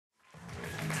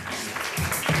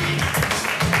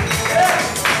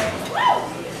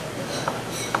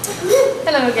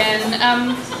Hello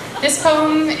again. This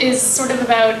poem is sort of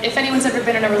about if anyone's ever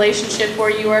been in a relationship where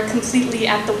you are completely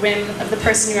at the whim of the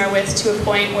person you are with to a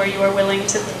point where you are willing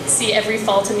to see every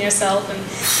fault in yourself and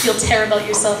feel terrible about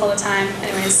yourself all the time.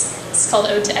 Anyways, it's called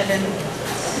Ode to Evan.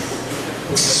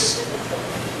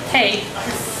 Hey,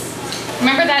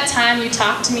 remember that time you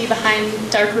talked to me behind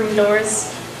darkroom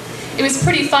doors? It was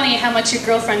pretty funny how much your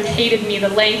girlfriend hated me the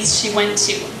lengths she went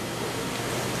to.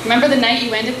 Remember the night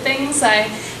you ended things? I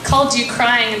called you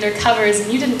crying under covers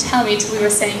and you didn't tell me till we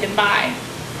were saying goodbye.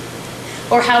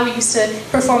 Or how we used to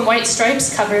perform White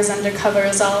Stripes covers under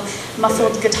covers, all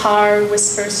muffled guitar,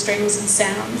 whisper, strings, and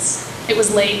sounds. It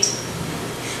was late.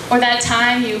 Or that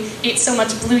time you ate so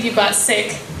much blue you got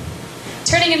sick.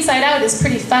 Turning inside out is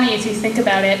pretty funny if you think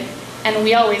about it, and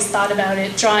we always thought about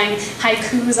it, drawing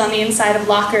haikus on the inside of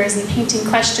lockers and painting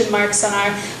question marks on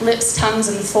our lips, tongues,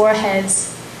 and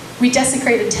foreheads. We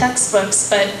desecrated textbooks,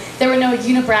 but there were no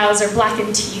unibrows or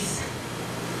blackened teeth.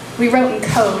 We wrote in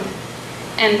code,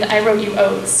 and I wrote you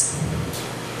odes.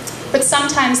 But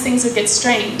sometimes things would get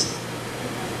strained.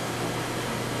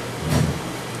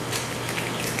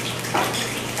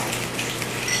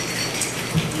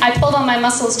 I pulled on my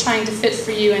muscles trying to fit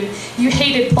for you, and you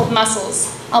hated pulled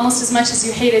muscles, almost as much as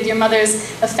you hated your mother's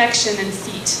affection and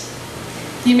feet.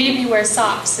 You made me wear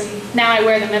socks, and now I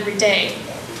wear them every day.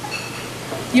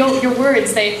 Your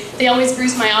words, they always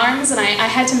bruised my arms, and I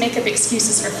had to make up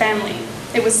excuses for family.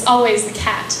 It was always the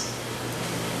cat.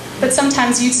 But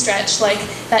sometimes you'd stretch, like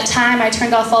that time I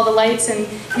turned off all the lights and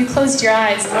you closed your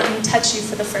eyes and let me touch you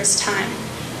for the first time.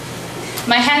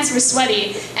 My hands were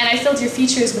sweaty, and I filled your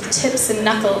features with tips and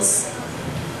knuckles.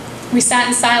 We sat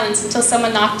in silence until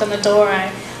someone knocked on the door.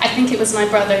 I think it was my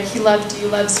brother. He loved you,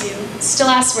 loves you, still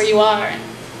asks where you are. And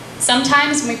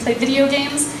sometimes when we play video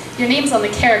games, your name's on the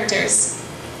characters.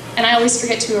 And I always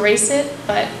forget to erase it,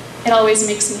 but it always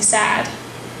makes me sad.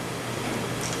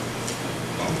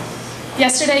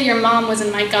 Yesterday, your mom was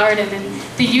in my garden, and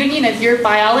the union of your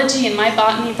biology and my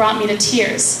botany brought me to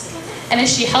tears. And as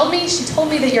she held me, she told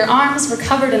me that your arms were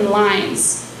covered in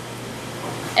lines.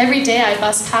 Every day I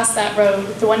bus past that road,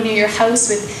 the one near your house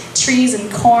with trees and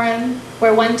corn,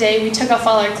 where one day we took off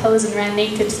all our clothes and ran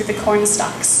naked through the corn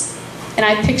stalks. And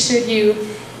I pictured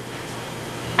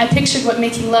what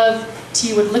making love to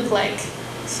you would look like,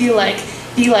 feel like,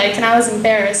 be like, and I was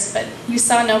embarrassed, but you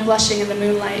saw no blushing in the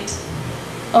moonlight.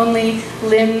 Only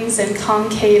limbs and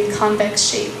concave, convex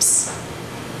shapes.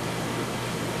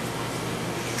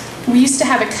 We used to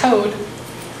have a code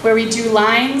where we drew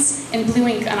lines and blue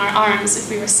ink on our arms if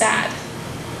we were sad.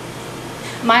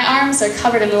 My arms are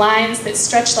covered in lines that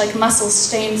stretch like muscles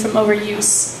stained from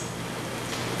overuse,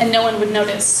 and no one would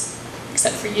notice,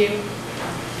 except for you.